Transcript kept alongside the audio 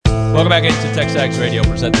Welcome back into TexAgs Radio,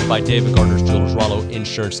 presented by David Gardner's Jewelers, Rollo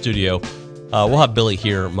Insurance Studio. We'll have Billy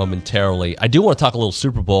here momentarily. I do want to talk a little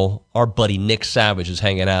Super Bowl. Our buddy Nick Savage is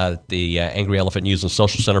hanging out at the Angry Elephant News and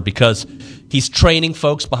Social Center because he's training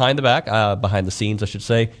folks behind the scenes, I should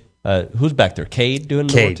say. Who's back there? Cade doing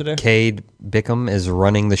the work today? Cade Bickham is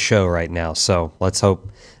running the show right now, so let's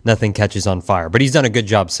hope nothing catches on fire. But he's done a good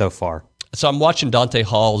job so far. So I'm watching Dante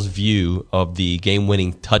Hall's view of the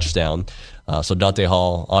game-winning touchdown. So Dante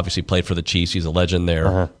Hall obviously played for the Chiefs. He's a legend there.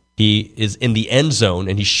 Uh-huh. He is in the end zone,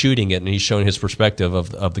 and he's shooting it, and he's showing his perspective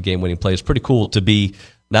of the game-winning play. It's pretty cool to be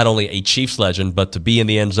not only a Chiefs legend, but to be in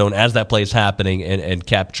the end zone as that play is happening and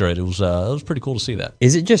capture it. It was pretty cool to see that.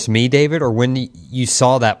 Is it just me, David, or when you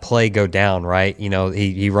saw that play go down, right? You know,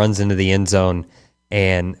 he runs into the end zone,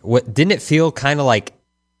 and didn't it feel kind of like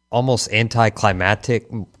almost anticlimactic?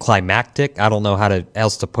 I don't know how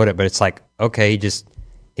else to put it, but it's like, okay,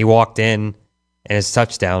 he walked in, and his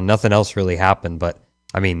touchdown, nothing else really happened, but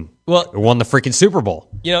I mean, won the freaking Super Bowl.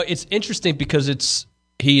 You know, it's interesting because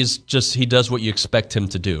he does what you expect him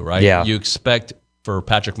to do, right? Yeah. You expect for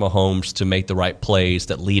Patrick Mahomes to make the right plays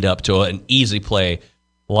that lead up to an easy play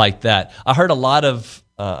like that. I heard a lot of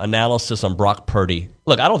analysis on Brock Purdy.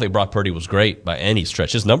 Look, I don't think Brock Purdy was great by any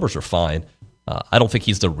stretch. His numbers are fine. I don't think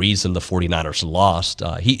he's the reason the 49ers lost.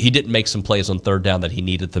 He didn't make some plays on third down that he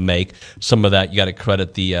needed to make. Some of that you got to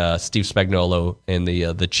credit the Steve Spagnuolo and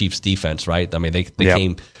the Chiefs defense, right? I mean, they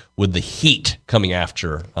came with the heat coming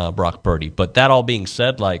after Brock Purdy. But that all being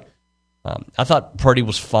said, I thought Purdy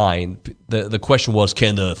was fine. The question was,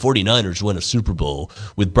 can the 49ers win a Super Bowl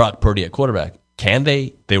with Brock Purdy at quarterback? Can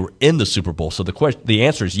they? They were in the Super Bowl. So the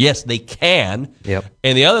answer is yes, they can. Yep.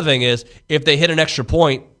 And the other thing is, if they hit an extra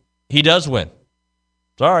point, he does win.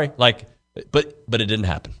 Sorry, but it didn't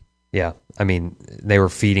happen. Yeah, I mean, they were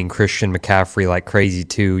feeding Christian McCaffrey like crazy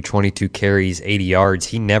too. 22 carries, 80 yards.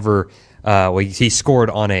 He never. He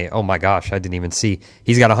scored on oh my gosh, I didn't even see.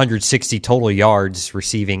 He's got 160 total yards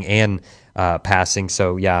receiving and passing.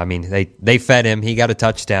 So yeah, I mean, they fed him. He got a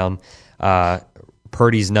touchdown.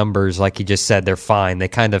 Purdy's numbers, like you just said, they're fine. They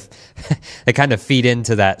kind of feed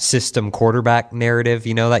into that system quarterback narrative,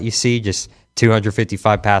 that you see, just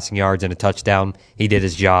 255 passing yards and a touchdown. He did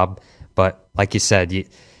his job. But like you said,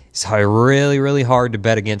 it's really, really hard to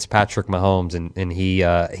bet against Patrick Mahomes, and he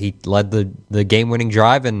led the game-winning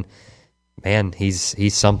drive, and man,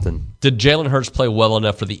 he's something. Did Jalen Hurts play well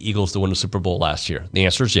enough for the Eagles to win the Super Bowl last year? The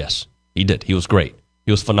answer is yes. He did. He was great.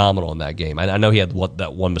 He was phenomenal in that game. I know he had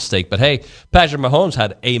that one mistake, but hey, Patrick Mahomes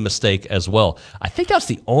had a mistake as well. I think that's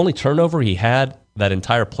the only turnover he had that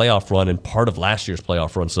entire playoff run and part of last year's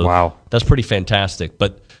playoff run. So wow, that's pretty fantastic.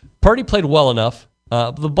 But Purdy played well enough.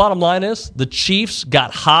 The bottom line is the Chiefs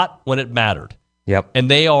got hot when it mattered. Yep. And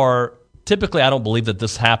they are typically, I don't believe that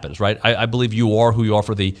this happens, right? I believe you are who you are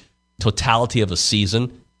for the totality of a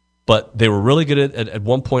season, but they were really good at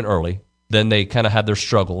one point early. Then they kind of had their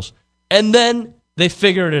struggles, and then they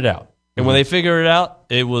figured it out. And when they figured it out,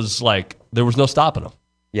 it was like there was no stopping them.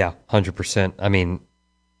 Yeah, 100%. I mean,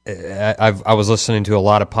 I was listening to a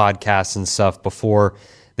lot of podcasts and stuff before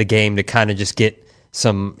the game to kind of just get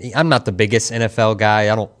some. I'm not the biggest NFL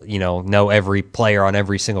guy. I don't, know every player on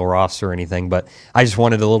every single roster or anything, but I just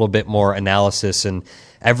wanted a little bit more analysis. And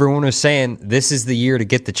everyone was saying this is the year to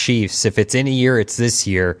get the Chiefs. If it's any year, it's this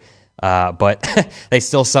year. But they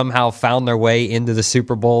still somehow found their way into the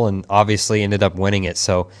Super Bowl and obviously ended up winning it.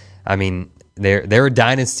 So, I mean, they're a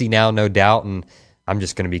dynasty now, no doubt, and I'm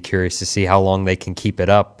just going to be curious to see how long they can keep it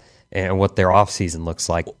up and what their offseason looks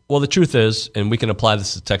like. Well, the truth is, and we can apply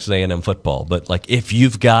this to Texas A&M football, but if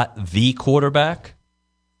you've got the quarterback,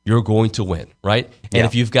 you're going to win, right? And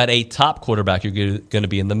if you've got a top quarterback, you're going to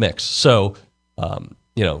be in the mix. So,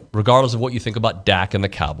 regardless of what you think about Dak and the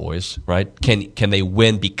Cowboys, right? Can they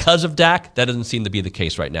win because of Dak? That doesn't seem to be the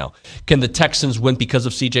case right now. Can the Texans win because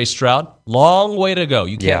of C.J. Stroud? Long way to go.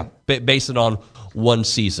 You can't base it on one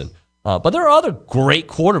season. But there are other great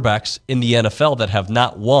quarterbacks in the NFL that have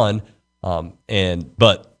not won,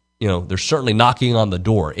 but they're certainly knocking on the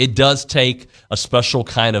door. It does take a special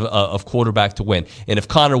kind of quarterback to win. And if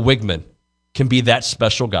Connor Wigman can be that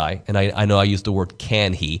special guy, and I know I used the word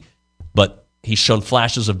can he, but he's shown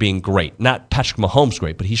flashes of being great. Not Patrick Mahomes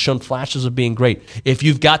great, but he's shown flashes of being great. If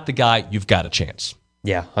you've got the guy, you've got a chance.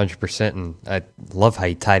 Yeah, 100%. And I love how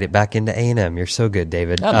you tied it back into A&M. You're so good,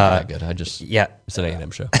 David. I'm not that good. It's an A&M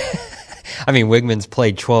show. I mean, Wigman's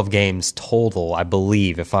played 12 games total, I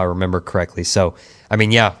believe, if I remember correctly. So, I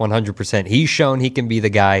mean, 100%. He's shown he can be the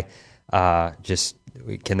guy. Just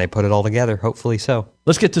can they put it all together? Hopefully so.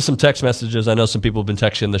 Let's get to some text messages. I know some people have been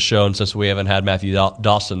texting the show, and since we haven't had Matthew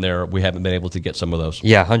Dawson there, we haven't been able to get some of those.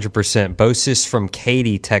 Yeah, 100%. Bosis from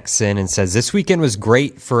Katy texts in and says, this weekend was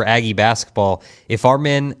great for Aggie basketball. If our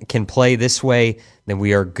men can play this way, then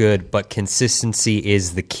we are good, but consistency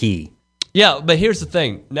is the key. Yeah, but here's the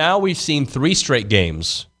thing. Now we've seen 3 straight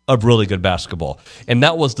games of really good basketball, and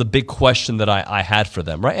that was the big question that I had for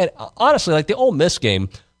them, right? And honestly, like the Ole Miss game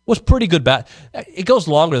was pretty good. It goes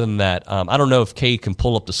longer than that. I don't know if Kate can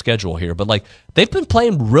pull up the schedule here, but like they've been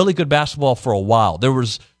playing really good basketball for a while. There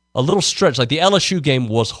was a little stretch, like the LSU game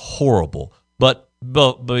was horrible, but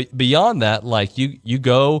beyond that, like you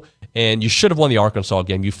go and you should have won the Arkansas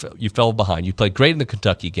game. You fell behind. You played great in the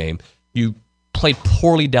Kentucky game. You played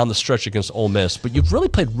poorly down the stretch against Ole Miss, but you've really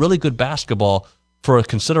played really good basketball for a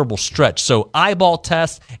considerable stretch. So eyeball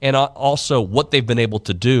test and also what they've been able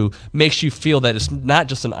to do makes you feel that it's not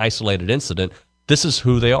just an isolated incident. This is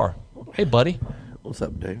who they are. Hey, buddy. What's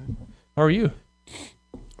up, David? How are you?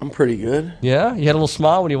 I'm pretty good. Yeah? You had a little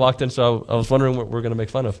smile when you walked in, so I was wondering what we're going to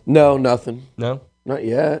make fun of. No, nothing. No? Not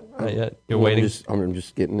yet. Not yet. You're waiting? I'm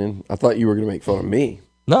just getting in. I thought you were going to make fun of me.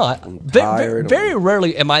 No. I'm tired. Very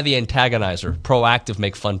rarely am I the antagonizer, proactive,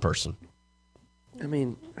 make fun person. I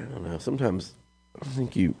mean, I don't know. Sometimes I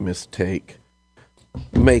think you mistake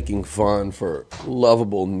making fun for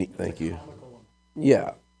lovable. Thank you.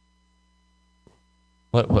 Yeah.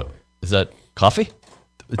 What is that? Coffee?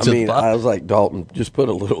 I was like, Dalton, just put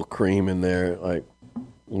a little cream in there. Like,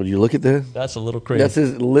 would you look at this? That's a little cream. That's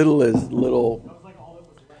as little.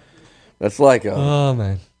 That's like a. Oh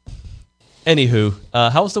man. Anywho,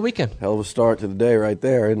 how was the weekend? Hell of a start to the day, right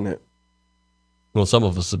there, isn't it? Well, some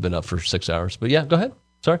of us have been up for 6 hours, but yeah, go ahead.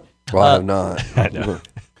 Sorry. Well, I have not. I know.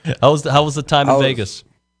 How was the time in Vegas?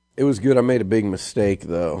 It was good. I made a big mistake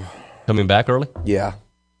though. Coming back early? Yeah.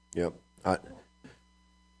 Yep.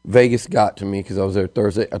 Vegas got to me because I was there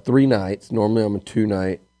Thursday. 3 nights. Normally I'm a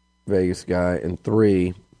 2-night Vegas guy, and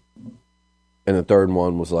 3. And the third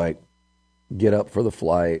one was like, get up for the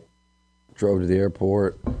flight, drove to the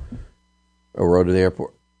airport, or rode to the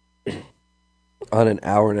airport on an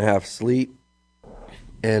hour and a half sleep,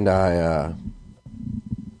 and I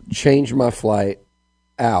changed my flight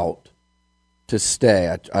out to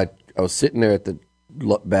stay. I was sitting there at the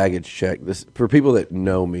baggage check. This, for people that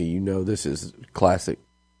know me, you know this is classic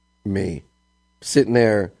me. Sitting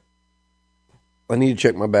there, I need to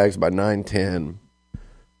check my bags by 9:10.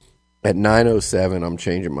 At 9:07, I'm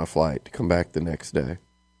changing my flight to come back the next day.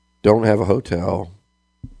 Don't have a hotel.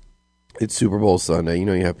 It's Super Bowl Sunday. You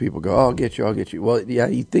know, you have people go, oh, I'll get you. Well, yeah,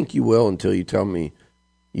 you think you will until you tell me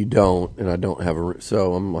you don't, and I don't have a...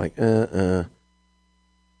 So I'm like,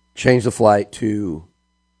 Change the flight to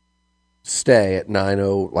stay at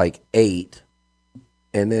 9:08.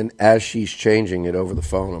 And then as she's changing it over the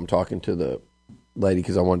phone, I'm talking to the lady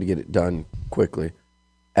because I wanted to get it done quickly.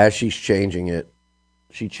 As she's changing it,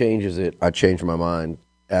 she changes it. I change my mind.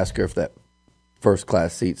 Ask her if that first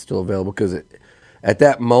class seat's still available, because at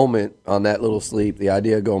that moment on that little sleep, the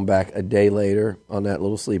idea of going back a day later on that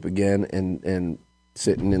little sleep again and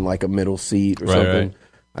sitting in like a middle seat or something. Right.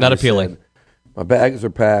 Not appealing. Said, my bags are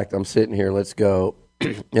packed. I'm sitting here. Let's go.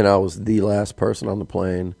 And I was the last person on the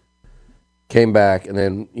plane. Came back, and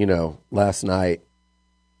then, last night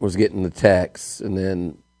was getting the texts, and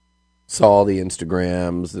then saw the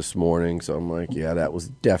Instagrams this morning. So I'm like, yeah, that was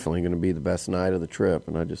definitely going to be the best night of the trip,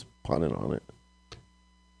 and I just punted on it.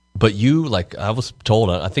 But you, I was told,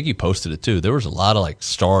 I think you posted it too, there was a lot of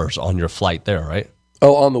stars on your flight there, right?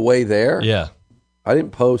 Oh, on the way there? Yeah. I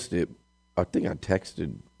didn't post it. I think I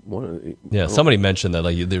texted one of the... Yeah, somebody mentioned that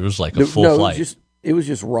there was a full flight. It was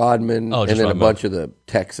just Rodman, and then Rodman. A bunch of the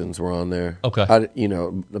Texans were on there. Okay. A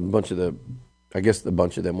bunch of the... I guess the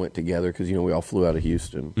bunch of them went together because, we all flew out of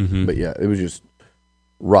Houston. Mm-hmm. But, yeah, it was just...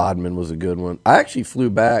 Rodman was a good one. I actually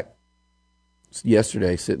flew back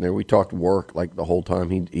yesterday sitting there. We talked work the whole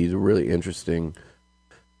time. He's a really interesting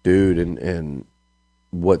dude, and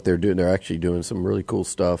what they're doing, they're actually doing some really cool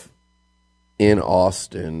stuff in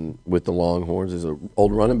Austin with the Longhorns. Is an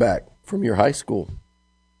old running back from your high school.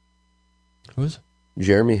 Who is it?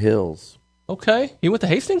 Jeremy Hills. Okay. He went to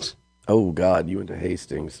Hastings? Oh, God, you went to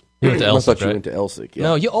Hastings. You went to Elsick, I thought you right? went to Elsick, yeah.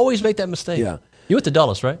 No, you always make that mistake. Yeah. You went to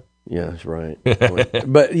Dulles, right? Yeah, that's right.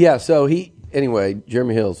 But, yeah, so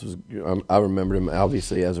Jeremy Hills, I remembered him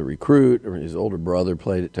obviously as a recruit. His older brother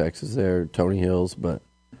played at Texas there, Tony Hills, but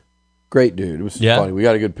great dude. It was funny. We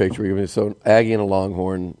got a good picture. So Aggie and a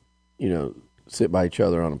Longhorn, sit by each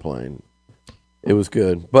other on a plane. It was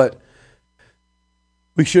good. But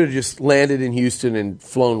We should have just landed in Houston and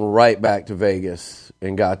flown right back to Vegas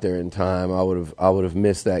and got there in time. I would have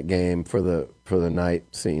missed that game for the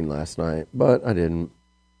night scene last night, but I didn't.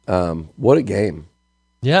 What a game!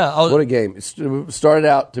 Yeah, what a game! It started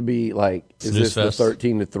out to be like, is this fest. the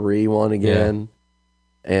 13-3 one again?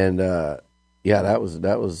 Yeah. And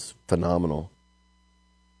that was phenomenal.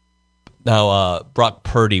 Now, Brock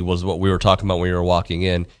Purdy was what we were talking about when we were walking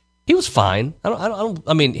in. He was fine.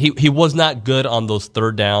 I mean, he was not good on those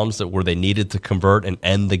third downs where they needed to convert and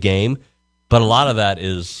end the game. But a lot of that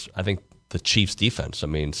is, I think, the Chiefs' defense. I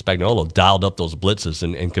mean, Spagnuolo dialed up those blitzes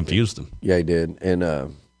and confused them. Yeah, he did. And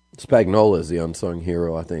Spagnuolo is the unsung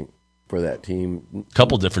hero, I think, for that team.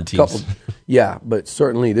 Couple different teams. Yeah, but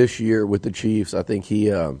certainly this year with the Chiefs, I think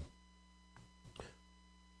he I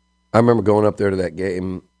remember going up there to that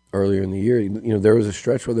game earlier in the year. There was a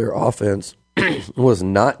stretch where their offense was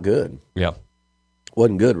not good. Yeah.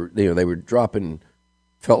 Wasn't good. They were dropping,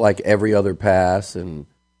 felt like every other pass, and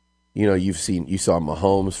you saw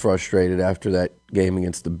Mahomes frustrated after that game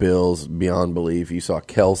against the Bills beyond belief. You saw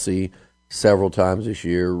Kelsey several times this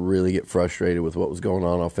year really get frustrated with what was going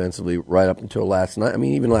on offensively right up until last night. I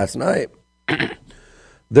mean, even last night,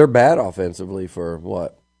 they're bad offensively for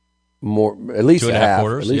what? At least a half.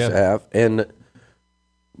 Quarters, at least a half.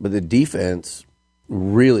 But the defense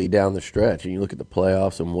really down the stretch, and you look at the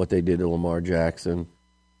playoffs and what they did to Lamar Jackson,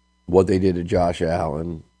 what they did to Josh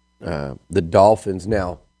Allen, the Dolphins.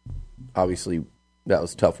 Now, obviously, that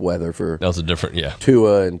was tough weather for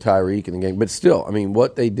Tua and Tyreek in the game. But still, I mean,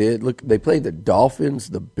 what they did, look, they played the Dolphins,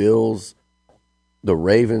 the Bills, the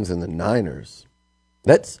Ravens, and the Niners.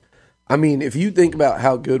 If you think about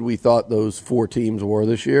how good we thought those four teams were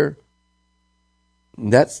this year,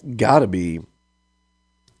 that's got to be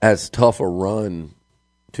as tough a run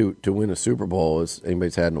to win a Super Bowl as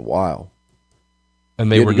anybody's had in a while. And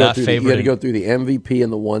they were not favored. You had to go through the MVP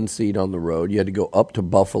and the 1 seed on the road. You had to go up to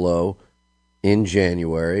Buffalo in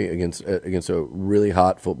January against a really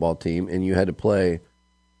hot football team, and you had to play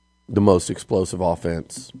the most explosive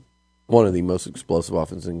offense, one of the most explosive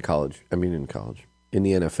offenses in the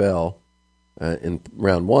NFL in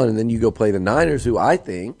round one. And then you go play the Niners, who I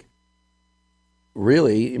think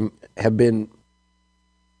really have been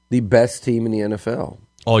the best team in the NFL.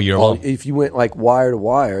 All year long. If you went like wire to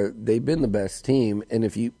wire, they've been the best team. And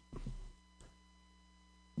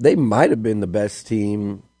they might have been the best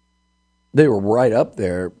team. They were right up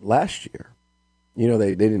there last year.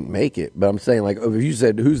 They didn't make it. But I'm saying, like, if you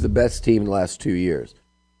said who's the best team in the last 2 years,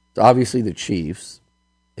 it's obviously the Chiefs.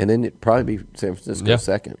 And then it'd probably be San Francisco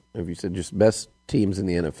second. If you said just best teams in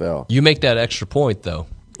the NFL. You make that extra point, though.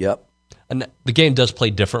 Yep. And the game does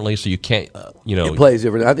play differently, so you can't, It plays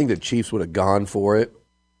different. I think the Chiefs would have gone for it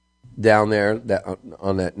down there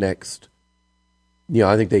on that next.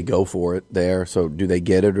 I think they go for it there. So do they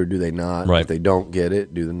get it or do they not? Right. If they don't get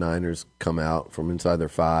it, do the Niners come out from inside their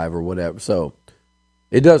 5 or whatever? So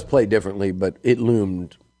it does play differently, but it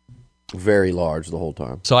loomed very large the whole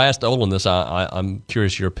time. So I asked Olin this. I'm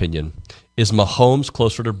curious your opinion. Is Mahomes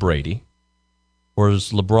closer to Brady or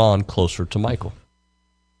is LeBron closer to Michael?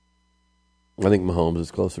 I think Mahomes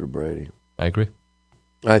is closer to Brady. I agree.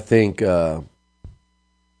 I think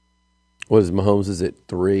Mahomes is at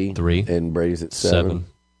 3, and Brady's at 7.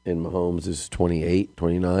 And Mahomes is 28,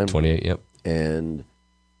 29. 28, yep. And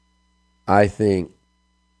I think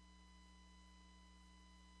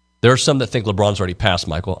there are some that think LeBron's already passed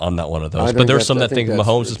Michael. I'm not one of those. But there's some that think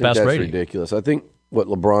Mahomes has passed Brady. That's ridiculous. I think what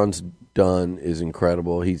LeBron's done is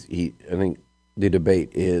incredible. I think the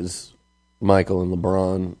debate is Michael and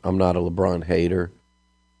LeBron. I'm not a LeBron hater.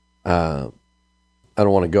 I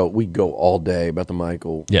don't want to go. We go all day about the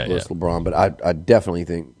Michael versus LeBron, but I definitely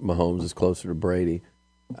think Mahomes is closer to Brady.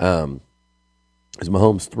 Is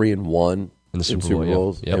Mahomes 3-1 in the Super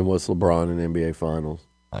Bowls, yep. and what's LeBron in NBA Finals?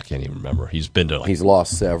 I can't even remember. He's been to he's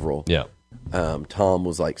lost several. Yeah. Tom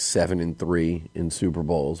was like 7-3 in Super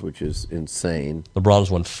Bowls, which is insane. LeBron's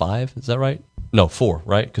won 5. Is that right? No, 4.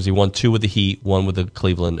 Right? Because he won 2 with the Heat, 1 with the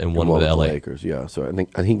Cleveland, and one with the LA Lakers. Yeah. So I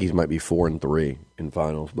think he might be 4-3 in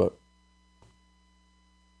finals, but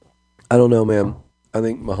I don't know, man. I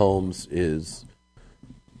think Mahomes is.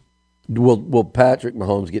 Will Patrick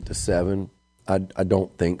Mahomes get to 7? I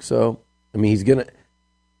don't think so. I mean, he's gonna.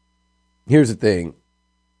 Here's the thing.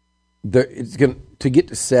 To get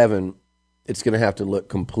to 7, it's gonna have to look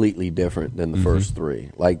completely different than the first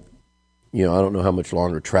 3. Like, I don't know how much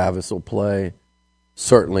longer Travis will play.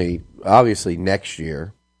 Certainly, obviously next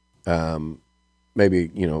year,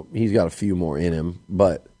 maybe he's got a few more in him,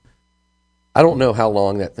 but I don't know how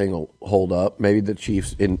long that thing will hold up. Maybe the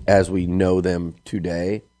Chiefs, as we know them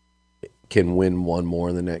today, can win one more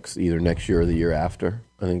in the next year or the year after.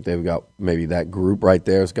 I think they've got maybe that group right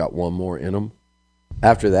there has got one more in them.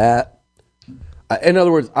 After that, in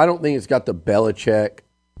other words, I don't think it's got the Belichick,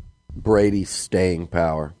 Brady staying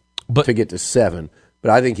power to get to 7.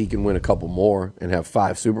 But I think he can win a couple more and have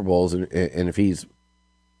 5 Super Bowls. And if he's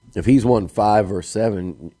won 5 or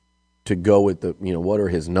 7, to go with the what are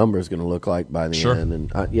his numbers going to look like by the end?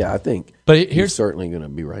 And I think he's certainly going to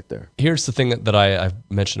be right there. Here's the thing that I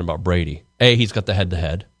mentioned about Brady. A, he's got the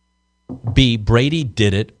head-to-head. B, Brady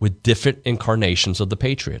did it with different incarnations of the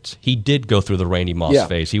Patriots. He did go through the Randy Moss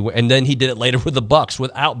phase. And then he did it later with the Bucs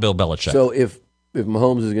without Bill Belichick. So if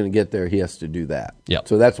Mahomes is going to get there, he has to do that. Yep.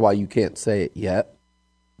 So that's why you can't say it yet.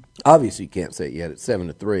 Obviously, you can't say it yet. It's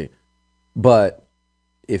 7-3. But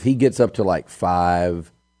if he gets up to like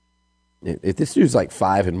 5, if this dude's like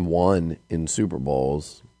 5-1 in Super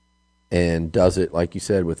Bowls and does it, like you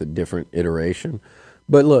said, with a different iteration.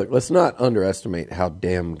 But look, let's not underestimate how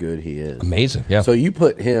damn good he is. Amazing, yeah. So you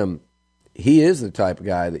put him, he is the type of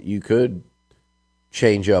guy that you could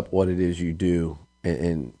change up what it is you do,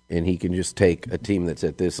 and he can just take a team that's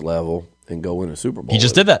at this level and go win a Super Bowl. He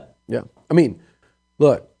just did that. Yeah. I mean,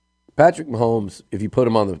 look, Patrick Mahomes, if you put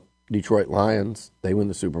him on the Detroit Lions, they win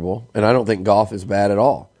the Super Bowl. And I don't think Goff is bad at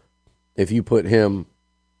all. If you put him,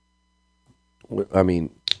 I mean,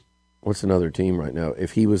 what's another team right now?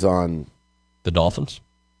 If he was on the Dolphins,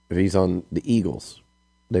 if he's on the Eagles,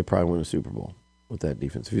 they probably win a Super Bowl with that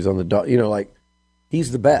defense. If he's on the,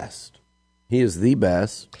 he's the best. He is the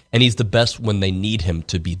best, and he's the best when they need him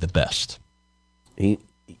to be the best.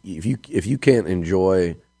 If you can't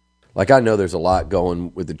enjoy, like I know there's a lot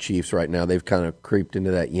going with the Chiefs right now. They've kind of creeped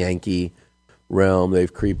into that Yankee realm.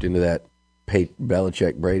 They've creeped into that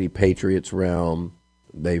Belichick Brady Patriots realm.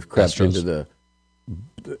 They've crept into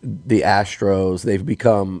the Astros. They've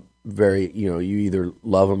become very, you either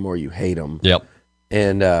love them or you hate them. Yep.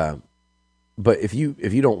 And but if you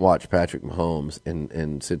don't watch Patrick Mahomes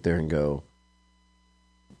and sit there and go,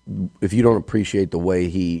 if you don't appreciate the way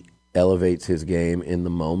he elevates his game in the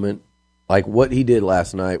moment, like what he did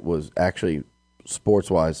last night was actually sports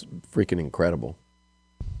wise freaking incredible.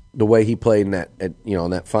 The way he played in that, on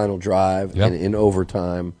that final drive and in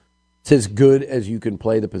overtime, it's as good as you can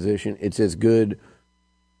play the position. It's as good.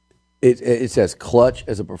 It's as clutch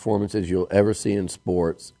as a performance as you'll ever see in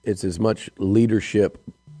sports. It's as much leadership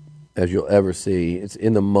as you'll ever see. It's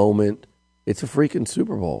in the moment. It's a freaking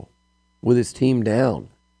Super Bowl with his team down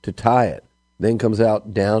to tie it. Then comes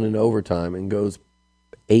out down in overtime and goes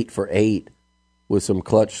 8 for 8 with some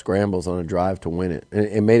clutch scrambles on a drive to win it. And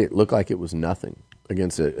it made it look like it was nothing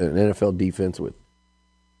against an NFL defense with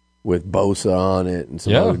Bosa on it and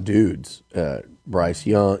some other dudes, Bryce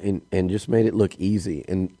Young, and just made it look easy.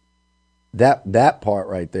 And that part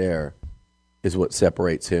right there is what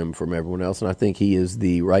separates him from everyone else. And I think he is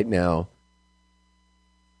right now,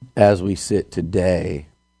 as we sit today,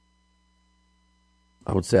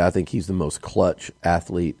 I would say I think he's the most clutch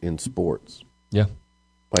athlete in sports. Yeah.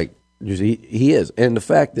 Like, he is. And the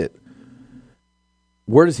fact that,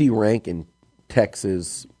 where does he rank in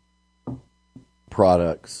Texas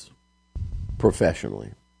products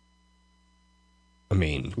professionally? I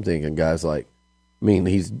mean, I'm thinking guys like,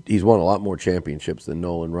 he's won a lot more championships than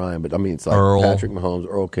Nolan Ryan, but it's like Earl. Patrick Mahomes,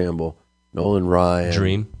 Earl Campbell, Nolan Ryan.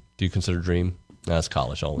 Dream. Do you consider Dream? That's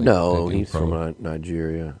college only. No, he's from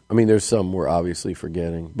Nigeria. There's some we're obviously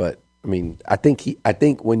forgetting, but I think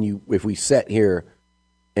if we sat here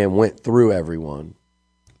and went through everyone,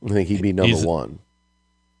 I think he'd be number one.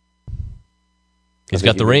 He's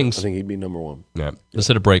got the rings. I think he'd be number one. Yeah. Let's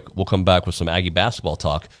hit a break. We'll come back with some Aggie basketball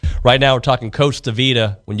talk. Right now, we're talking Costa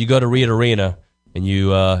Vida. When you go to Reed Arena and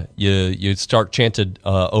you start chanted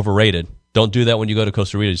overrated, don't do that when you go to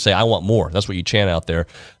Costa Rica. You say, I want more. That's what you chant out there.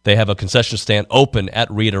 They have a concession stand open at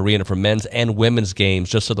Reed Arena for men's and women's games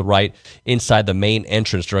just to the right inside the main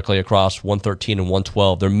entrance directly across 113 and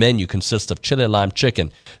 112. Their menu consists of chili lime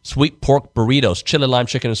chicken, sweet pork burritos, chili lime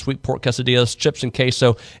chicken and sweet pork quesadillas, chips and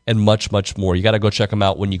queso, and much, much more. You got to go check them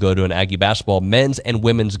out when you go to an Aggie basketball men's and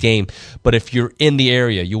women's game. But if you're in the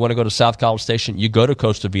area, you want to go to South College Station, you go to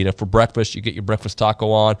Costa Vida for breakfast. You get your breakfast taco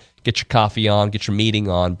on, get your coffee on, get your meeting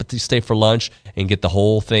on, but you stay for lunch and get the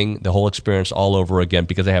whole thing, the whole experience all over again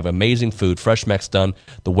because they have amazing food, Fresh Mex done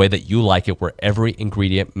the way that you like it, where every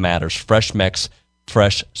ingredient matters. Fresh Mex,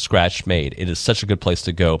 fresh, scratch made. It is such a good place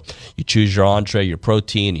to go. You choose your entree, your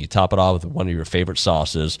protein, and you top it off with one of your favorite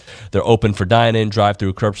sauces. They're open for dine-in,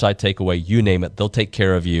 drive-through, curbside takeaway, you name it. They'll take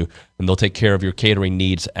care of you, and they'll take care of your catering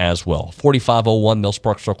needs as well. 4501 Mills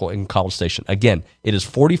Park Circle in College Station. Again, it is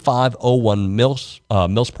 4501 Mills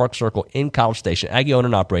Park Circle in College Station. Aggie owned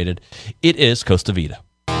and operated. It is Costa Vida.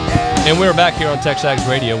 And we're back here on TexAgs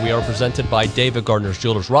Radio. We are presented by David Gardner's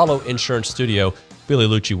Jewelers, Rollo Insurance Studio. Billy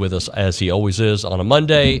Liucci with us, as he always is, on a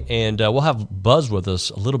Monday. And we'll have Buzz with us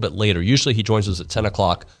a little bit later. Usually he joins us at 10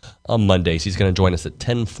 o'clock on Mondays. He's going to join us at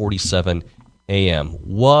 10:47 a.m.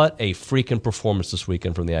 What a freaking performance this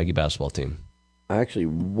weekend from the Aggie basketball team. I actually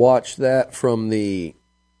watched that from the...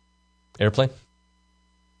 Airplane?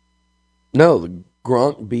 No, the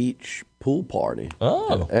Grunk Beach pool party.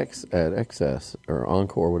 Oh. At XS or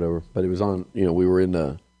Encore, whatever. But it was on, we were in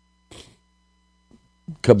the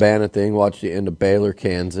Cabana thing, watched the end of Baylor,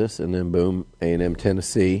 Kansas, and then boom, A&M,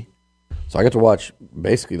 Tennessee. So I got to watch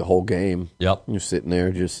basically the whole game. Yep. You're sitting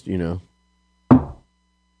there just,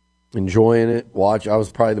 enjoying it. I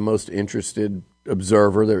was probably the most interested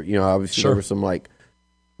observer. There, obviously there were some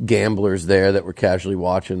gamblers there that were casually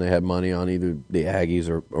watching. They had money on either the Aggies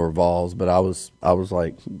or Vols, but I was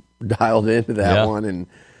like dialed into that one and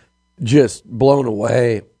just blown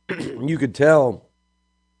away. You could tell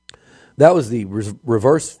that was the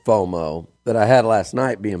reverse FOMO that I had last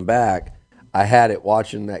night being back. I had it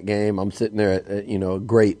watching that game. I'm sitting there at a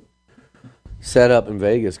great setup in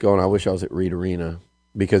Vegas going, I wish I was at Reed Arena,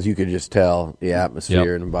 because you could just tell the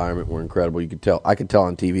atmosphere and environment were incredible. I could tell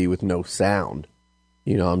on TV with no sound.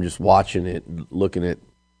 I'm just watching it, looking at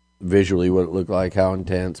visually what it looked like, how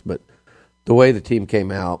intense. But the way the team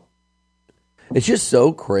came out, it's just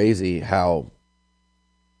so crazy how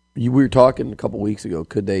we were talking a couple weeks ago,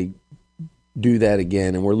 could they do that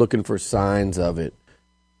again? And we're looking for signs of it.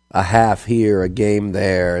 A half here, a game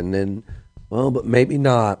there, and then, but maybe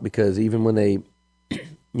not, because even when they,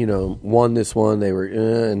 won this one, they were,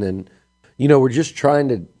 and then, we're just trying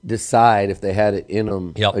to decide if they had it in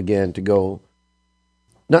them again to go.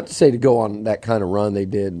 Not to say to go on that kind of run they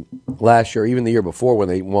did last year, even the year before when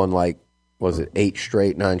they won 8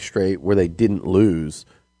 straight, 9 straight, where they didn't lose.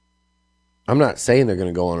 I'm not saying they're going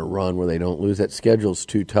to go on a run where they don't lose. That schedule's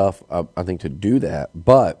too tough, I think, to do that.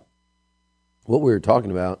 But what we were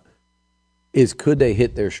talking about is, could they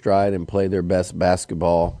hit their stride and play their best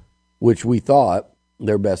basketball, which we thought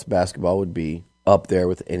their best basketball would be up there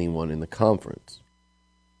with anyone in the conference.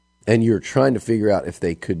 And you're trying to figure out if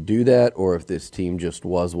they could do that, or if this team just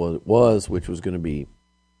was what it was, which was going to be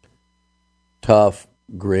tough,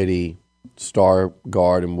 gritty, star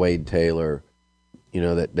guard and Wade Taylor,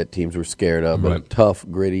 that teams were scared of, but a tough,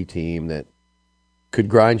 gritty team that could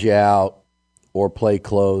grind you out or play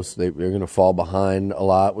close. They're going to fall behind a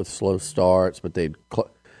lot with slow starts, but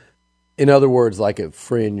in other words, like a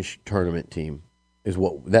fringe tournament team is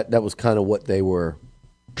what that was kind of what they were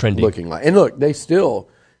trending, looking like. And look, they still,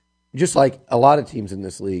 just like a lot of teams in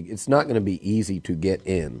this league, it's not going to be easy to get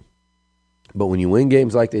in. But when you win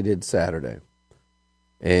games like they did Saturday,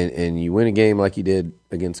 and you win a game like you did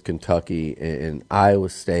against Kentucky and Iowa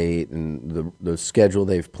State, and the schedule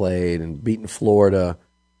they've played, and beating Florida,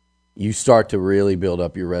 you start to really build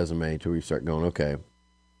up your resume to where you start going, okay,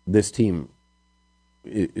 this team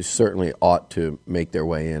is certainly ought to make their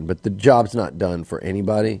way in. But the job's not done for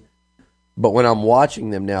anybody. But when I'm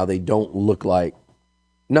watching them now, they don't look like,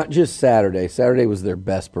 not just Saturday. Saturday was their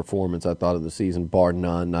best performance, I thought, of the season, bar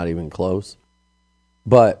none, not even close.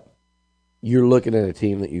 But you're looking at a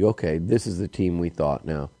team that you go, okay, this is the team we thought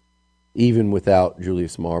now. Even without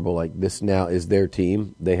Julius Marble, like this now is their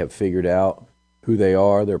team. They have figured out who they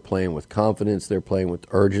are. They're playing with confidence. They're playing with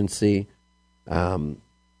urgency.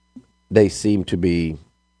 They seem to be,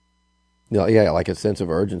 like a sense of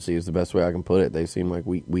urgency is the best way I can put it. They seem like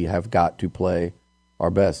we have got to play our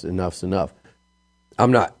best. Enough's enough.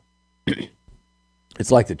 I'm not,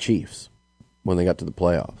 it's like the Chiefs when they got to the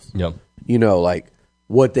playoffs. Yep. Like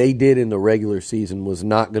what they did in the regular season was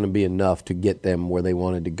not going to be enough to get them where they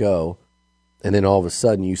wanted to go. And then all of a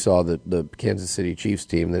sudden you saw the Kansas City Chiefs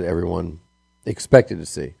team that everyone expected to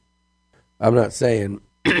see. I'm not saying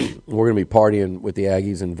we're going to be partying with the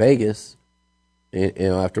Aggies in Vegas,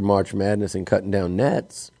 after March Madness and cutting down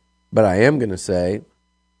nets, but I am going to say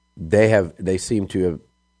they seem to have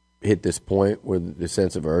hit this point where the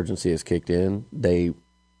sense of urgency has kicked in. They,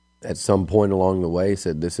 at some point along the way,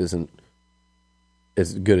 said this isn't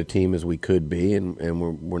as good a team as we could be,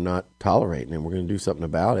 and we're not tolerating it. We're going to do something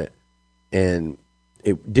about it. And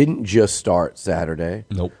it didn't just start Saturday.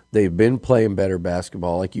 Nope. They've been playing better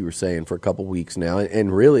basketball, like you were saying, for a couple weeks now.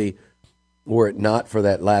 And really, were it not for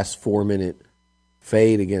that last 4-minute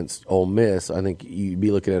fade against Ole Miss, I think you'd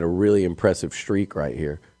be looking at a really impressive streak right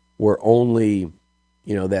here. Where only,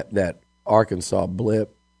 that Arkansas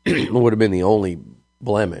blip would have been the only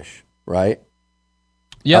blemish, right?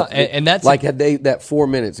 Yeah, and that's like had they that 4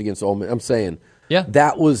 minutes against Ole Miss. I'm saying,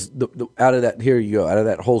 that was the out of that. Here you go, out of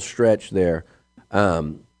that whole stretch there.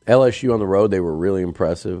 LSU on the road, they were really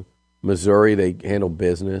impressive. Missouri, they handled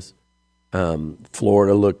business.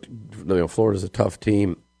 Florida's a tough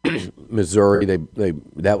team. Missouri,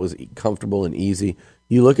 that was comfortable and easy.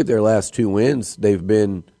 You look at their last 2 wins, they've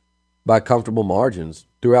been by comfortable margins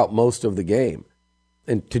throughout most of the game.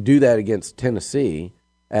 And to do that against Tennessee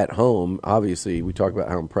at home, obviously we talk about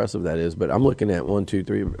how impressive that is, but I'm looking at a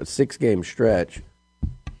 6-game stretch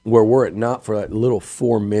where were it not for that little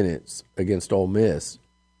 4 minutes against Ole Miss,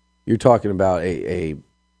 you're talking about a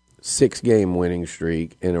 6-game winning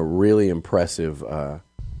streak and a really impressive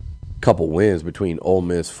couple wins between Ole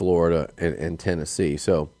Miss, Florida, and Tennessee.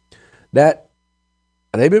 So that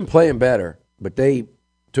they've been playing better, but they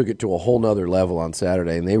took it to a whole nother level on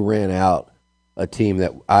Saturday, and they ran out a team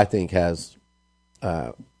that I think has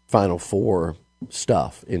Final Four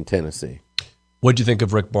stuff in Tennessee. What did you think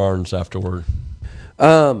of Rick Barnes afterward?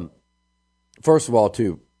 First of all,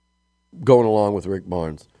 too, going along with Rick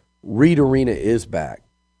Barnes, Reed Arena is back.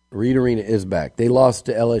 Reed Arena is back. They lost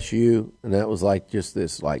to LSU, and that was like just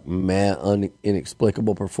this like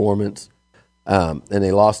inexplicable performance. And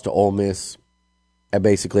they lost to Ole Miss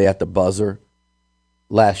basically at the buzzer.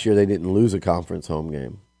 Last year they didn't lose a conference home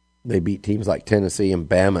game. They beat teams like Tennessee and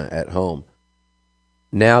Bama at home.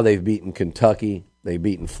 Now they've beaten Kentucky. They've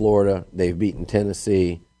beaten Florida. They've beaten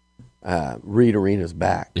Tennessee. Reed Arena's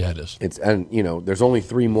back. Yeah, it is. There's only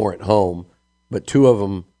 3 more at home, but 2 of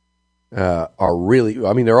them are really,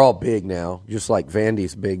 they're all big now, just like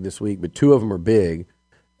Vandy's big this week, but 2 of them are big,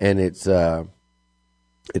 and it's going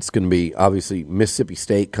to be, obviously, Mississippi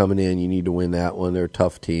State coming in. You need to win that one. They're a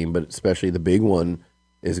tough team, but especially the big one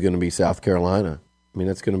is going to be South Carolina.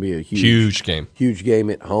 That's going to be a huge game. Huge game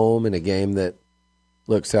at home, and a game that,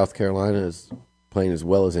 look, South Carolina is playing as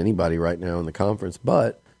well as anybody right now in the conference,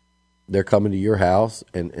 but they're coming to your house,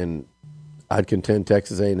 and I'd contend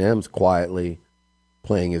Texas A&M's quietly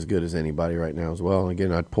playing as good as anybody right now as well. And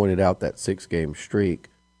again, I pointed out that 6-game streak.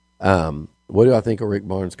 What do I think of Rick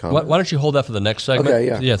Barnes' comment? Why don't you hold that for the next segment? Okay,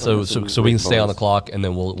 yeah. Yeah, so we can stay on the clock, and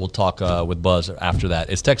then we'll talk with Buzz after that.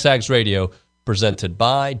 It's TexAgs Radio, presented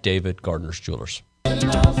by David Gardner's Jewelers.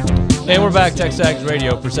 And we're back, TexAgs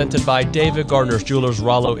Radio, presented by David Gardner's Jewelers,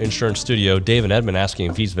 Rollo Insurance Studio. Dave and Edmund asking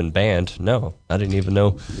if he's been banned. No, I didn't even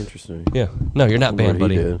know. Interesting. Yeah, no, you're not banned,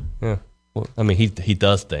 buddy. He did. Yeah. Well, he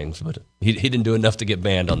does things, but he didn't do enough to get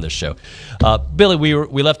banned on this show. Billy,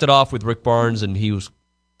 we left it off with Rick Barnes, and he was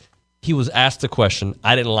asked a question.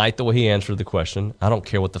 I didn't like the way he answered the question. I don't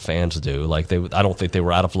care what the fans do. I don't think they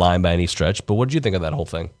were out of line by any stretch. But what did you think of that whole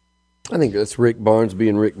thing? I think that's Rick Barnes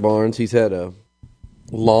being Rick Barnes. He's had a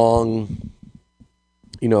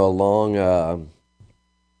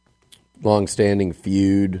long-standing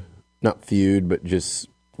feud, not feud, but just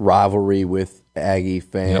rivalry with Aggie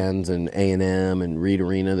fans and A&M and Reed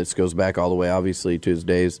Arena. This goes back all the way, obviously, to his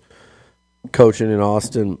days coaching in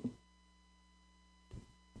Austin.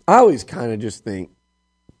 I always kind of just think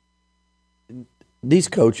these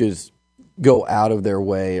coaches go out of their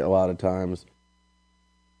way a lot of times.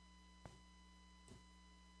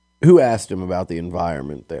 Who asked him about the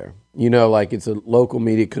environment there? It's a local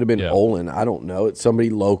media. It could have been Olin. I don't know. It's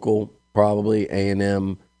somebody local, probably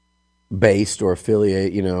A&M based or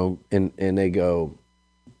affiliate, and they go,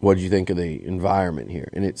 what did you think of the environment here?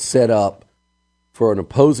 And it's set up for an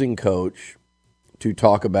opposing coach to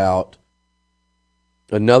talk about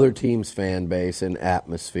another team's fan base and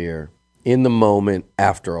atmosphere in the moment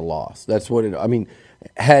after a loss. That's what it,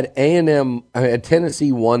 had had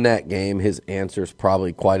Tennessee won that game, his answer's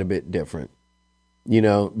probably quite a bit different.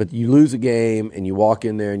 But you lose a game and you walk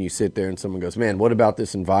in there and you sit there and someone goes, man, what about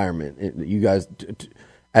this environment? You guys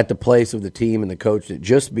at the place of the team and the coach that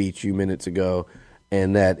just beat you minutes ago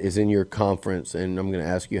and that is in your conference, and I'm going to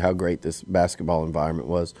ask you how great this basketball environment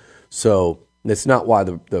was. So that's not why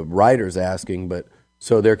the writer's asking, but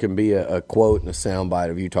so there can be a quote and a soundbite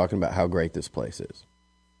of you talking about how great this place is.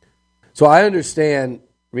 So I understand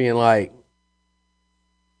being like,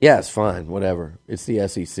 yeah, it's fine, whatever. It's the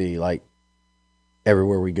SEC.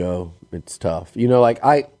 Everywhere we go, it's tough.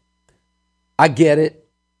 I get it.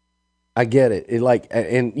 I get it.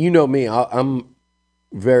 And you know me, I'm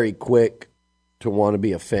very quick to want to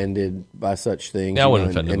be offended by such things. Yeah, I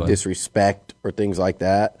wasn't offended and by disrespect or things like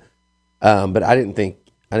that. But I didn't think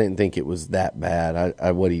it was that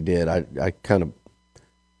bad. What he did, I kind of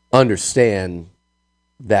understand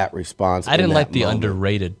that response. I didn't like the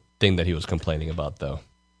underrated thing that he was complaining about, though.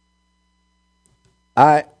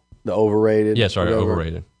 The overrated. Yeah, sorry, whatever.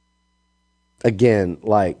 Overrated. Again,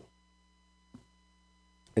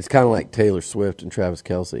 it's kind of like Taylor Swift and Travis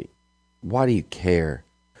Kelce. Why do you care?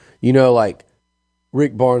 Rick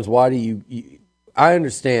Barnes, why do you I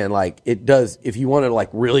understand, it does, if you want to,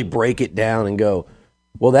 really break it down and go,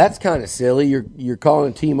 Well, that's kind of silly. You're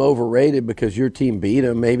calling a team overrated because your team beat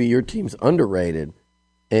them. Maybe your team's underrated,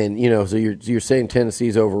 and so you're saying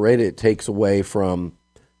Tennessee's overrated. It takes away from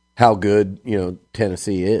how good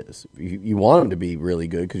Tennessee is. You want them to be really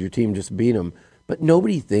good because your team just beat them, but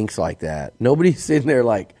nobody thinks like that. Nobody's sitting there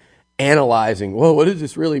like analyzing. Well, what does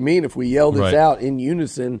this really mean if we yell this out in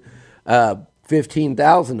unison?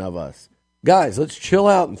 15,000 of us, guys. Let's chill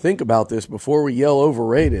out and think about this before we yell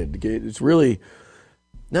overrated. It's really.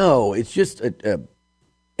 No, it's just a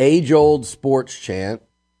age-old sports chant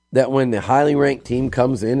that when the highly ranked team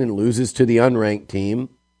comes in and loses to the unranked team,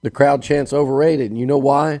 the crowd chants overrated. And you know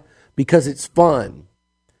why? Because it's fun.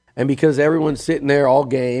 And because everyone's sitting there all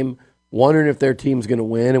game wondering if their team's going to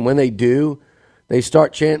win. And when they do, they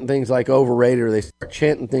start chanting things like overrated or they start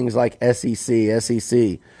chanting things like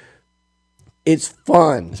SEC. It's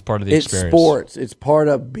fun. It's part of the experience. It's sports. It's part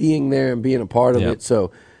of being there and being a part of it.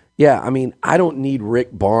 So, yeah, I mean, I don't need Rick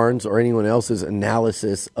Barnes or anyone else's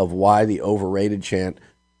analysis of why the overrated chant,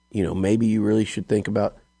 maybe you really should think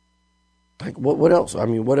about, like, what else? I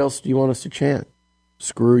mean, what else do you want us to chant?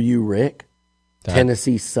 Screw you, Rick.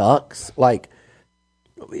 Tennessee sucks. Like,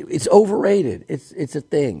 it's overrated. It's a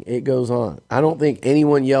thing. It goes on. I don't think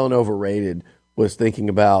anyone yelling overrated was thinking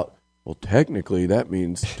about, well, technically, that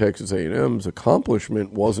means Texas A&M's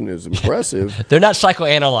accomplishment wasn't as impressive. They're not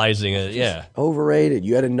psychoanalyzing it, yeah. Overrated.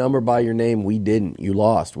 You had a number by your name. We didn't. You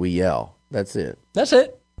lost. We yell. That's it. That's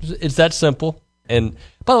it. It's that simple. And,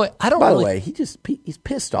 by the way, I don't By the way, he's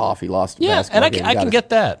pissed off he lost the basketball game. And I can get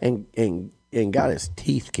that. And got his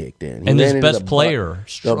teeth kicked in. And his best player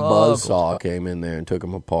the buzzsaw came in there and took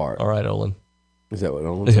him apart. All right, Olin. Is that what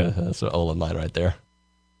Olin said? Yeah, that's what Olin mine right there.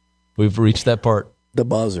 We've reached that part. The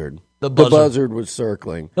buzzard. The buzzard was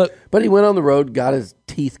circling. Look, but he went on the road, got his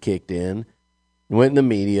teeth kicked in, went in the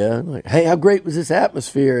media, like, hey, how great was this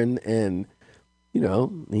atmosphere? And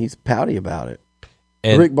he's pouty about it.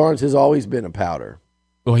 And Rick Barnes has always been a pouter.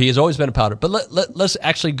 Well, he has always been a pouter. But let's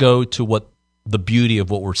actually go to what the beauty of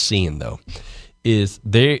what we're seeing, though, is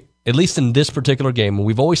they, at least in this particular game, and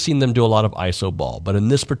we've always seen them do a lot of ISO ball, but in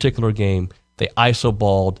this particular game, they ISO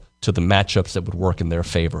balled to the matchups that would work in their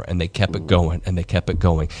favor, and they kept it going, and they kept it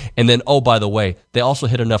going. And then, oh, by the way, they also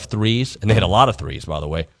hit enough threes, and they hit a lot of threes, by the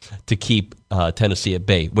way, to keep Tennessee at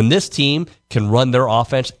bay. When this team can run their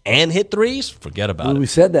offense and hit threes, forget about it. We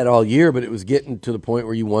said that all year, but it was getting to the point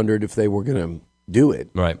where you wondered if they were going to do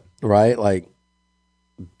it. Right. Like,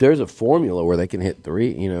 there's a formula where they can hit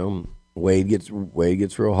three. Wade gets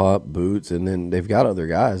real hot, Boots, and then they've got other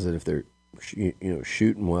guys that if they're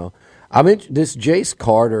shooting well. I mentioned this Jace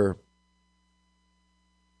Carter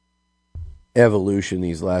evolution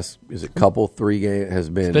these last couple 3 games has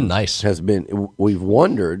been it's been nice. We've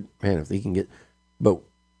wondered, man, if they can get, but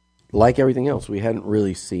like everything else, we hadn't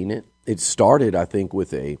really seen it. It started, I think,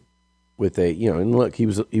 with a and look, he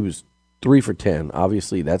was 3 for 10.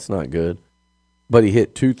 Obviously, that's not good, but he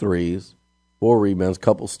hit 2 threes, 4 rebounds,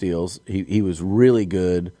 couple steals. He was really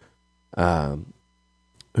good. Who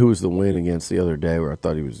was the win against the other day where I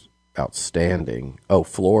thought he was outstanding? Oh,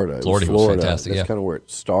 Florida. Florida was fantastic. That's kind of where it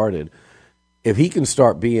started. If he can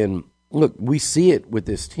start being, look, we see it with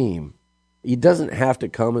this team. He doesn't have to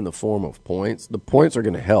come in the form of points. The points are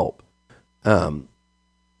going to help.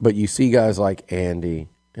 But you see guys like Andy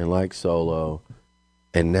and like Solo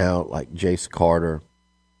and now like Jace Carter.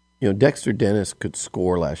 Dexter Dennis could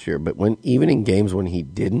score last year, but even in games when he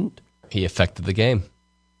didn't, he affected the game.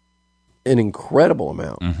 An incredible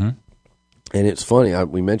amount. Mm-hmm. And it's funny,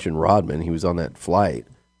 we mentioned Rodman. He was on that flight.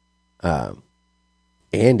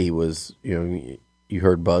 Andy was, you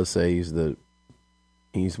heard Buzz say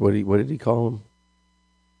he's what did he call him?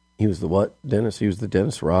 He was the what, Dennis? He was the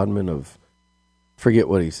Dennis Rodman of, forget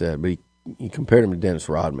what he said, but he compared him to Dennis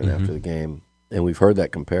Rodman after the game. And we've heard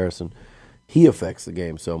that comparison. He affects the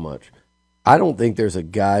game so much. I don't think there's a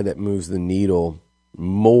guy that moves the needle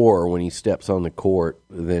more when he steps on the court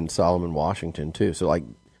than Solomon Washington, too. So, like,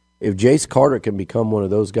 if Jace Carter can become one of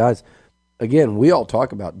those guys, again, we all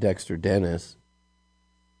talk about Dexter Dennis.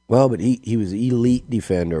 Well, but he was an elite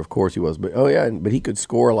defender. Of course he was. But, but he could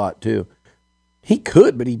score a lot, too. He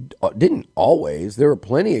could, but he didn't always. There were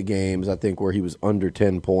plenty of games, I think, where he was under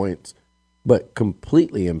 10 points, but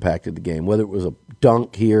completely impacted the game, whether it was a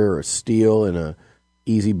dunk here or a steal and a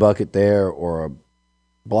easy bucket there or a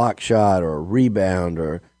block shot or a rebound,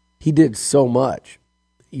 or he did so much.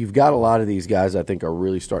 You've got a lot of these guys I think are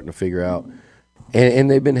really starting to figure out, and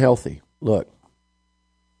they've been healthy. Look,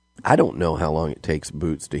 I don't know how long it takes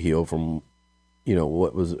Boots to heal from,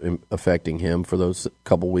 what was affecting him for those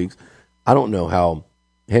couple weeks. I don't know how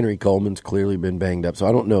Henry Coleman's clearly been banged up, so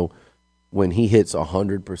I don't know when he hits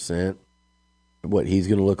 100%, what he's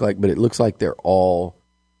going to look like, but it looks like they're all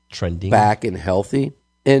trending back and healthy.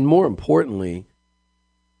 And more importantly,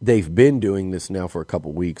 they've been doing this now for a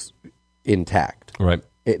couple weeks intact. Right.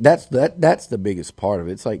 That's the biggest part of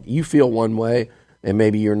it. It's like you feel one way, and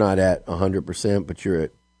maybe you're not at 100%, but you're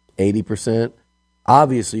at 80%.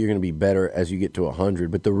 Obviously, you're going to be better as you get to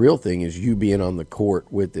 100, but the real thing is you being on the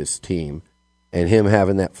court with this team and him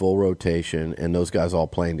having that full rotation and those guys all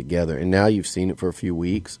playing together. And now you've seen it for a few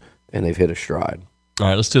weeks, and they've hit a stride. All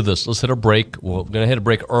right, let's do this. Let's hit a break. We're going to hit a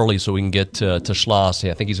break early so we can get to Schloss.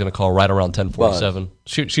 I think he's going to call right around 10:47.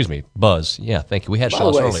 Excuse me, Buzz. Yeah, thank you. We had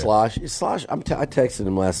Schloss earlier. Slosh, I texted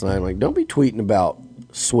him last night. I'm like, don't be tweeting about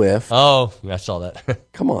Swift. Oh, I saw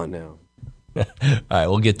that. Come on now. All right,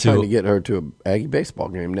 we'll get Trying to get her to an Aggie baseball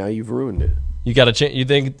game. Now you've ruined it. You got a chance? You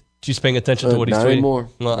think she's paying attention to what he's not tweeting? Anymore.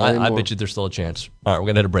 Well, not I anymore. bet you there's still a chance. All right, we're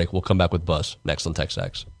going to hit a break. We'll come back with Buzz next on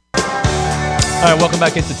TexAgs. All right, welcome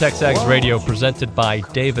back into TexAgs Radio, presented by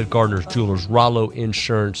David Gardner's Jewelers, Rollo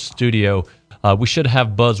Insurance Studio. We should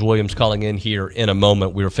have Buzz Williams calling in here in a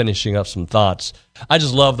moment. We were finishing up some thoughts. I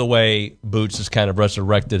just love the way Boots has kind of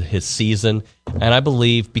resurrected his season. And I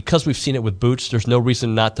believe, because we've seen it with Boots, there's no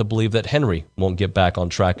reason not to believe that Henry won't get back on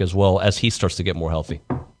track as well as he starts to get more healthy.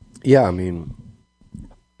 Yeah, I mean,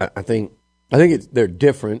 I think they're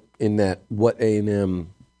different in that what A&M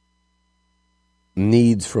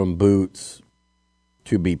needs from Boots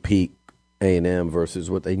to be peak A&M versus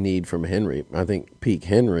what they need from Henry. I think peak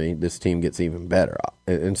Henry, this team gets even better.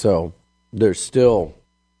 And so there's still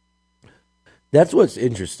 – that's what's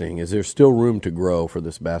interesting is there's still room to grow for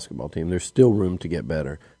this basketball team. There's still room to get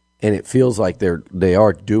better. And it feels like they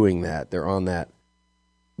are doing that. They're on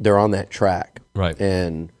that track. Right.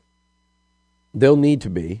 And they'll need to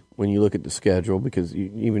be when you look at the schedule because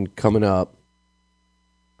even coming up,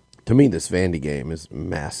 to me, this Vandy game is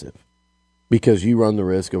massive. Because you run the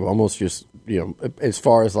risk of almost just, as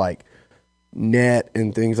far as like net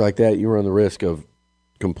and things like that, you run the risk of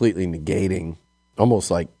completely negating,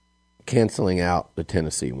 almost like canceling out the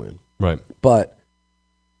Tennessee win. Right. But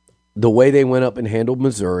the way they went up and handled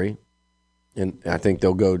Missouri, and I think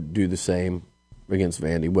they'll go do the same against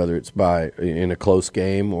Vandy, whether it's in a close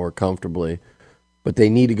game or comfortably. But they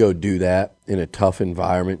need to go do that in a tough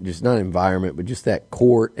environment, just not environment, but just that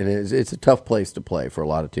court. And it's a tough place to play for a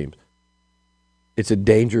lot of teams. It's a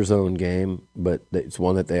danger zone game, but it's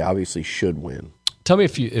one that they obviously should win. Tell me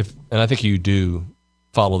if and I think you do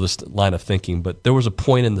follow this line of thinking, but there was a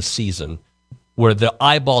point in the season where the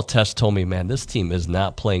eyeball test told me, man, this team is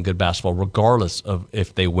not playing good basketball regardless of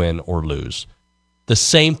if they win or lose. The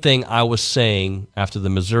same thing I was saying after the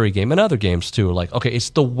Missouri game and other games too. Like, okay, it's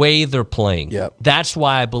the way they're playing. Yep. That's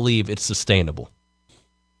why I believe it's sustainable.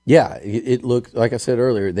 Yeah, it looks, like I said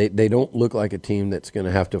earlier, they don't look like a team that's going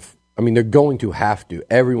to have to they're going to have to.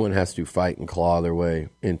 Everyone has to fight and claw their way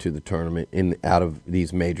into the tournament out of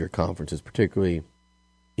these major conferences, particularly,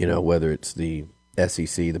 whether it's the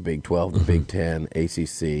SEC, the Big 12, the Big 10,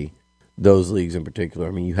 ACC, those leagues in particular.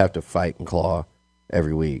 I mean, you have to fight and claw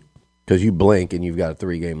every week because you blink and you've got a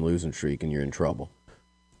 3-game losing streak and you're in trouble.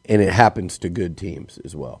 And it happens to good teams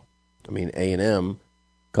as well. I mean, A&M,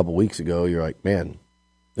 a couple weeks ago, you're like, man,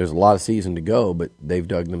 there's a lot of season to go, but they've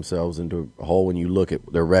dug themselves into a hole when you look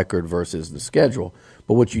at their record versus the schedule.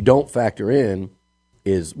 But what you don't factor in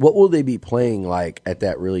is what will they be playing like at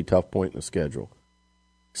that really tough point in the schedule.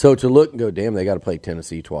 So to look and go, damn, they got to play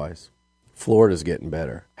Tennessee twice. Florida's getting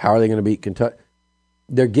better. How are they going to beat Kentucky?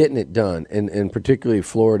 They're getting it done, and particularly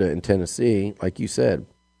Florida and Tennessee, like you said,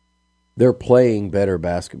 they're playing better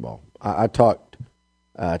basketball. I talked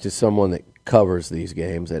to someone that covers these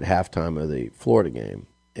games at halftime of the Florida game.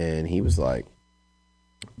 And he was like,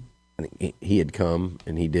 he had come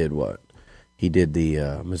and he did what? He did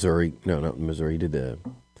the Missouri, no, not Missouri, he did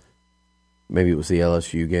maybe it was the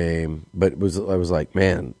LSU game. But I was like,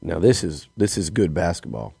 man, now this is good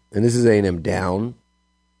basketball. And this is A&M down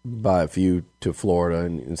by a few to Florida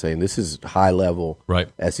and saying this is high-level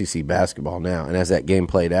SEC basketball now. And as that game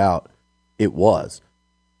played out, it was.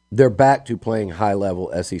 They're back to playing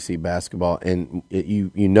high-level SEC basketball, and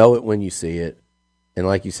you know it when you see it. And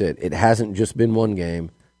like you said, it hasn't just been one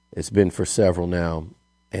game. It's been for several now.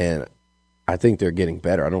 And I think they're getting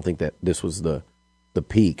better. I don't think that this was the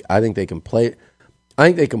peak. I think they can play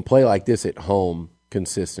like this at home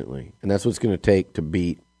consistently. And that's what it's going to take to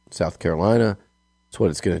beat South Carolina. It's what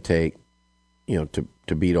it's going to take,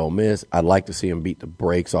 to beat Ole Miss. I'd like to see them beat the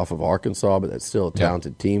brakes off of Arkansas, but that's still a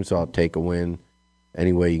talented team, so I'll take a win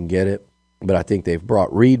any way you can get it. But I think they've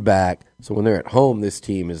brought Reed back. So when they're at home, this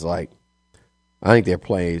team is like, I think they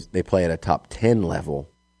play at a top 10 level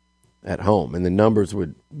at home, and the numbers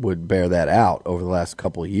would bear that out over the last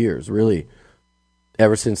couple of years. Really,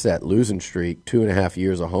 ever since that losing streak, 2.5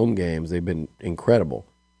 years of home games, they've been incredible.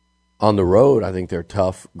 On the road, I think they're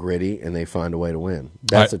tough, gritty, and they find a way to win.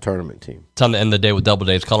 That's a tournament team. Time to end the day with Double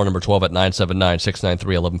Dave's. Caller number 12 at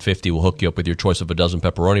 979-693-1150 will hook you up with your choice of a dozen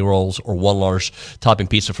pepperoni rolls or one large topping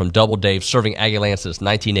pizza from Double Dave, serving Aggie Land since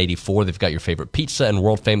 1984. They've got your favorite pizza and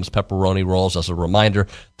world-famous pepperoni rolls. As a reminder,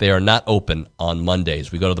 they are not open on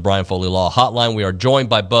Mondays. We go to the Brian Foley Law Hotline. We are joined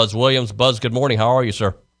by Buzz Williams. Buzz, good morning. How are you,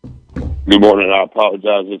 sir? Good morning. I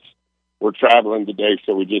apologize. We're traveling today,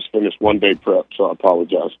 so we just finished one-day prep, so I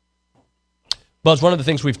apologize. Buzz, one of the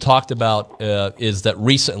things we've talked about is that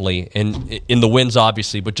recently, and in the wins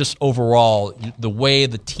obviously, but just overall, the way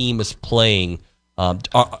the team is playing,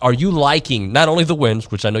 are you liking not only the wins,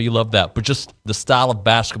 which I know you love that, but just the style of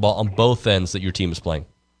basketball on both ends that your team is playing?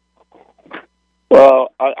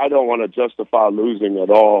 Well, I don't want to justify losing at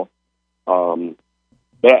all,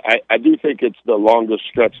 but I do think it's the longest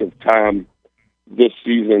stretch of time this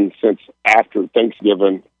season since after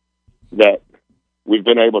Thanksgiving that we've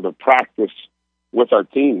been able to practice with our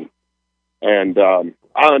team. And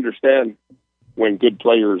I understand when good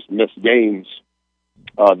players miss games,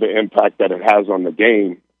 the impact that it has on the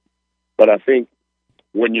game. But I think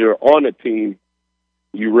when you're on a team,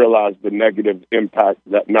 you realize the negative impact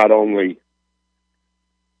that not only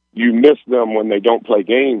you miss them when they don't play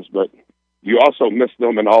games, but you also miss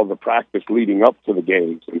them in all the practice leading up to the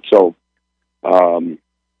games. And so I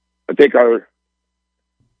think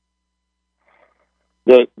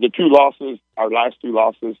the two losses, our last two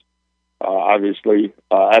losses, obviously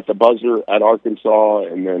at the buzzer at Arkansas,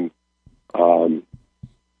 and then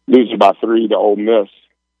losing by 3 to Ole Miss.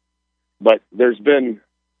 But there's been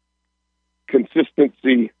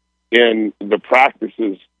consistency in the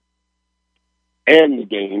practices and the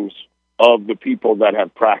games of the people that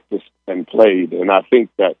have practiced and played. And I think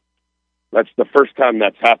that's the first time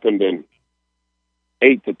that's happened in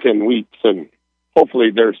 8 to 10 weeks. And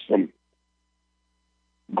hopefully there's some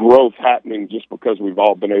growth happening just because we've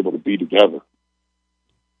all been able to be together.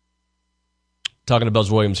 Talking to Buzz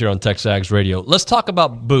Williams here on TexAgs Radio. Let's talk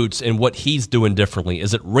about Boots and what he's doing differently.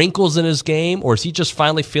 Is it wrinkles in his game, or is he just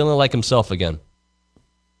finally feeling like himself again?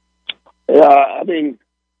 Yeah, I mean,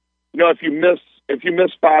 if you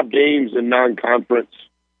miss 5 games in non-conference,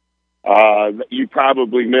 you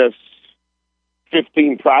probably miss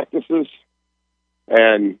 15 practices,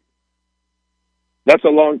 and that's a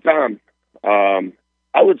long time.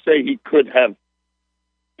 I would say he could have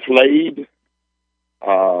played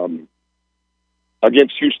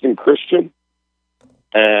against Houston Christian,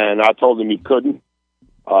 and I told him he couldn't.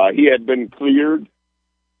 He had been cleared.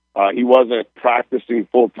 He wasn't practicing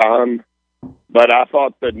full-time, but I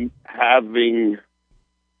thought that having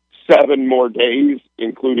 7 more days,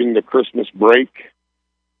 including the Christmas break,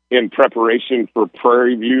 in preparation for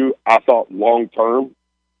Prairie View, I thought long-term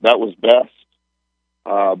that was best.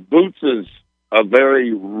 Boots is a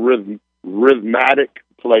very rhythmic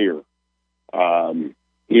player.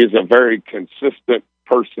 He is a very consistent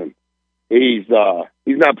person. He's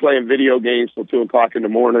not playing video games till 2:00 in the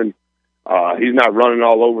morning. He's not running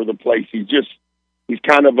all over the place. He's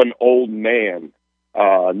kind of an old man.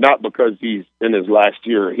 Not because he's in his last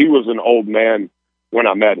year. He was an old man when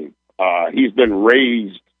I met him. He's been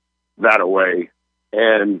raised that way.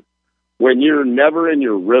 And when you're never in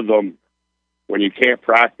your rhythm, when you can't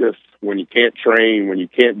practice, when you can't train, when you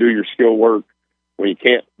can't do your skill work, when you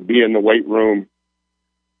can't be in the weight room,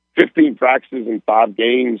 15 practices in 5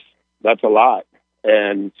 games, that's a lot.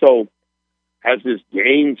 And so has his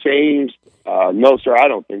game changed? No, sir, I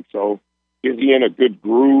don't think so. Is he in a good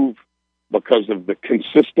groove because of the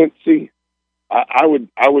consistency? I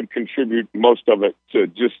would contribute most of it to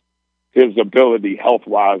just his ability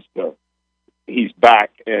health-wise to he's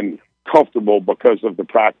back and comfortable because of the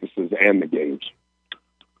practices and the games.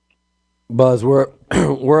 Buzz,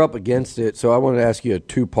 we're up against it, so I wanted to ask you a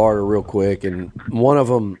 2-parter real quick. And one of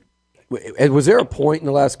them, was there a point in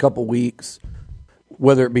the last couple weeks,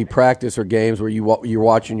 whether it be practice or games, where you're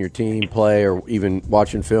watching your team play or even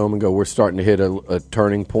watching film and go, we're starting to hit a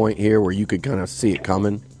turning point here, where you could kind of see it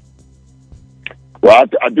coming? Well,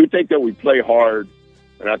 I do think that we play hard,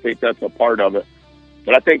 and I think that's a part of it.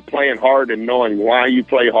 But I think playing hard and knowing why you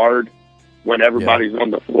play hard when everybody's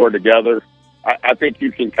on the floor together, I think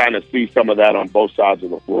you can kind of see some of that on both sides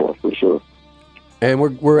of the floor for sure. And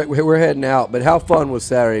we're heading out, but how fun was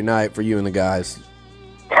Saturday night for you and the guys?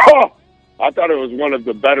 Oh, I thought it was one of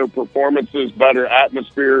the better performances, better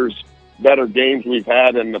atmospheres, better games we've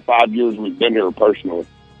had in the 5 years we've been here personally.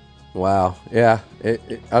 Wow, yeah,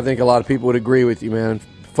 I think a lot of people would agree with you, man.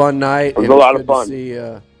 Fun night. It was a lot of fun. See,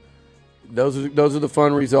 those are the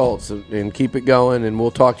fun results, and keep it going. And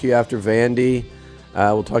we'll talk to you after Vandy.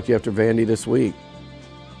 We'll talk to you after Vandy this week.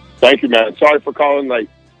 Thank you, man. Sorry for calling late.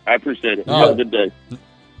 I appreciate it. Have a good day.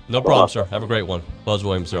 No problem, sir. Have a great one. Buzz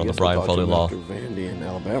Williams there on the Brian Foley Law. After Vandy in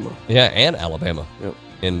Alabama. Yeah, and Alabama. Yep.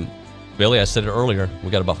 And Billy, I said it earlier. We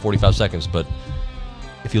got about 45 seconds, but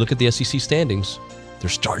if you look at the SEC standings, they're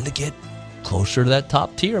starting to get closer to that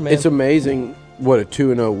top tier, man. It's amazing what a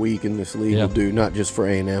 2-0 week in this league will do, not just for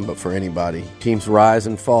A&M, but for anybody. Teams rise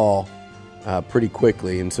and fall pretty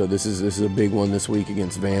quickly, and so this is a big one this week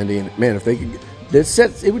against Vandy. And man, if they could,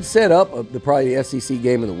 it would set up probably the SEC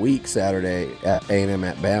game of the week Saturday at A&M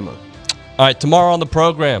at Bama. All right, tomorrow on the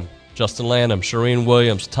program, Justin Lanham, Shireen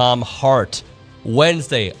Williams, Tom Hart.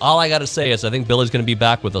 Wednesday, all I got to say is I think Billy's going to be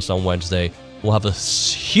back with us on Wednesday. We'll have a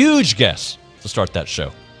huge guest to start that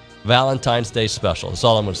show. Valentine's Day special. That's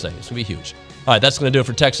all I'm going to say. It's going to be huge. All right, that's going to do it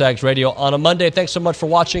for TexAgs Radio on a Monday. Thanks so much for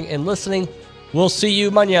watching and listening. We'll see you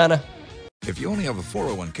mañana. If you only have a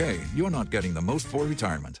 401k, you're not getting the most for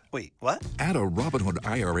retirement. Wait, what? Add a Robinhood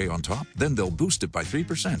IRA on top, then they'll boost it by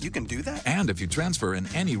 3%. You can do that? And if you transfer in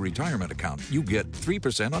any retirement account, you get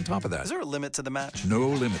 3% on top of that. Is there a limit to the match? No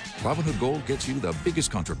limit. Robinhood Gold gets you the biggest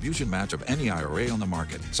contribution match of any IRA on the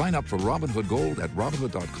market. Sign up for Robinhood Gold at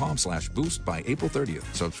Robinhood.com/boost by April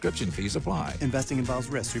 30th. Subscription fees apply. Investing involves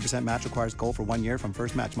risk. 3% match requires gold for 1 year from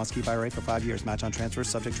first match. Must keep IRA for 5 years. Match on transfers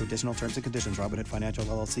subject to additional terms and conditions. Robinhood Financial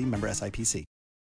LLC, member SIPC.